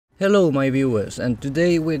Hello my viewers, and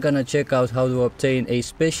today we're gonna check out how to obtain a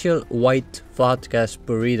special white Pharte Gas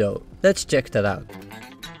burrito. Let's check that out.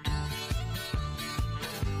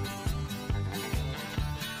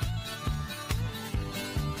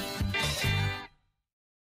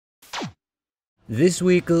 This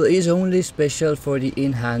vehicle is only special for the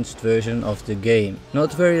enhanced version of the game.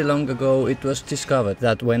 Not very long ago it was discovered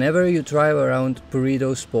that whenever you drive around,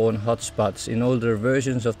 burritos spawn hotspots in older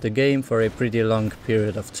versions of the game for a pretty long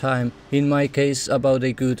period of time. In my case about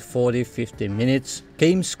a good 40-50 minutes.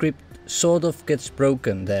 Game script sort of gets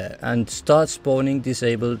broken there and starts spawning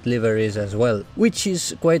disabled liveries as well, which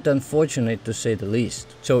is quite unfortunate to say the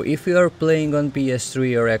least. So if you are playing on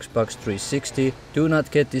PS3 or Xbox 360, do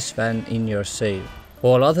not get this fan in your save.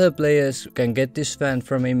 All other players can get this fan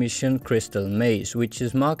from a mission Crystal Maze, which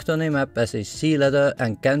is marked on a map as a C letter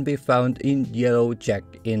and can be found in Yellow Jack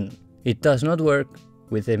Inn. It does not work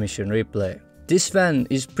with a mission replay. This van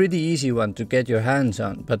is pretty easy one to get your hands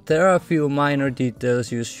on, but there are a few minor details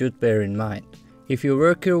you should bear in mind. If you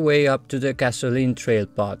work your way up to the gasoline trail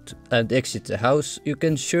part and exit the house, you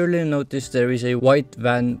can surely notice there is a white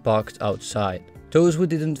van parked outside. Those who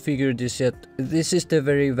didn't figure this yet, this is the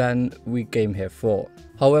very van we came here for.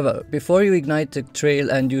 However, before you ignite the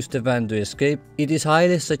trail and use the van to escape, it is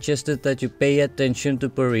highly suggested that you pay attention to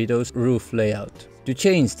Burrito's roof layout. To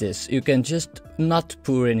change this, you can just not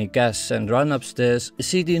pour any gas and run upstairs,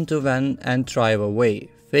 sit into van and drive away,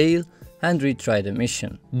 fail and retry the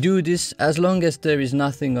mission. Do this as long as there is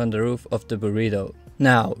nothing on the roof of the burrito.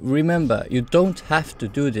 Now remember, you don't have to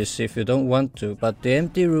do this if you don't want to, but the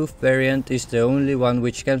empty roof variant is the only one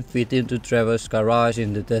which can fit into Trevor's garage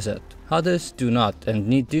in the desert. Others do not and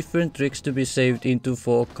need different tricks to be saved into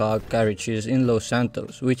 4-car garages in Los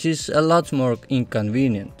Santos, which is a lot more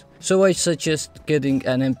inconvenient. So I suggest getting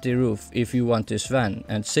an empty roof if you want this van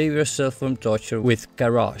and save yourself from torture with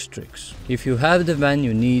garage tricks. If you have the van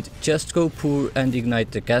you need, just go pour and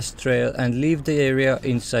ignite the gas trail and leave the area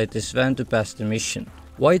inside this van to pass the mission.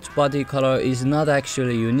 White body color is not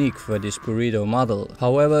actually unique for this burrito model,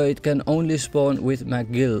 however it can only spawn with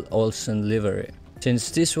McGill-Olsen livery.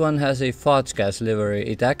 Since this one has a Pharte Gas livery,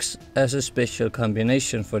 it acts as a special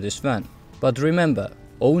combination for this van. But remember,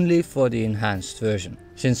 only for the enhanced version.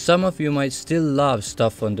 Since some of you might still love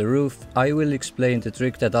stuff on the roof, I will explain the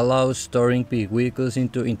trick that allows storing big vehicles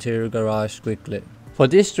into interior garage quickly. For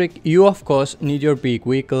this trick you of course need your big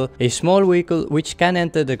vehicle, a small vehicle which can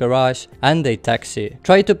enter the garage, and a taxi.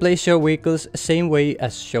 Try to place your vehicles same way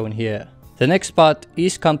as shown here. The next part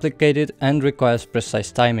is complicated and requires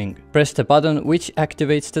precise timing. Press the button which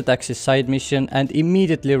activates the taxi side mission and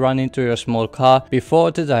immediately run into your small car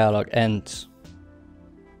before the dialogue ends.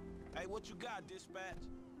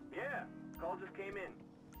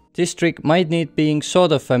 This trick might need being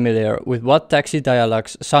sort of familiar with what taxi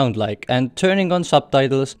dialogues sound like, and turning on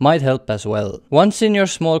subtitles might help as well. Once in your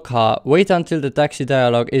small car, wait until the taxi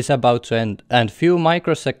dialogue is about to end, and few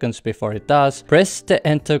microseconds before it does, press the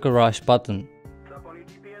enter garage button.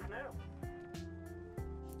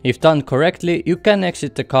 If done correctly, you can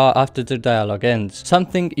exit the car after the dialogue ends,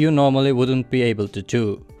 something you normally wouldn't be able to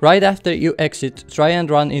do. Right after you exit, try and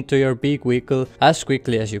run into your big vehicle as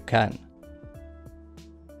quickly as you can.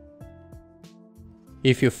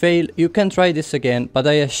 If you fail, you can try this again, but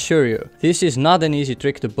I assure you, this is not an easy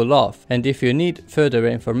trick to pull off, and if you need further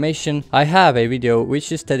information, I have a video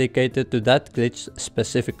which is dedicated to that glitch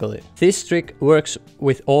specifically. This trick works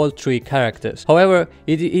with all 3 characters, however,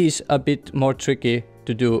 it is a bit more tricky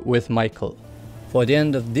to do with Michael. For the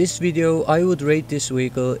end of this video, I would rate this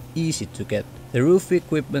vehicle easy to get. The roof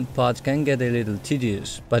equipment part can get a little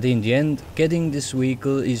tedious, but in the end, getting this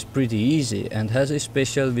vehicle is pretty easy and has a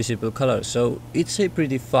special visible color, so it's a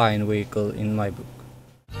pretty fine vehicle in my book.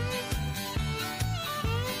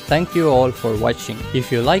 Thank you all for watching. If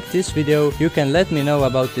you like this video, you can let me know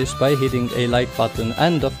about this by hitting a like button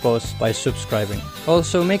and of course by subscribing.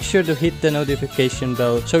 Also make sure to hit the notification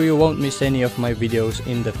bell so you won't miss any of my videos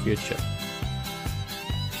in the future.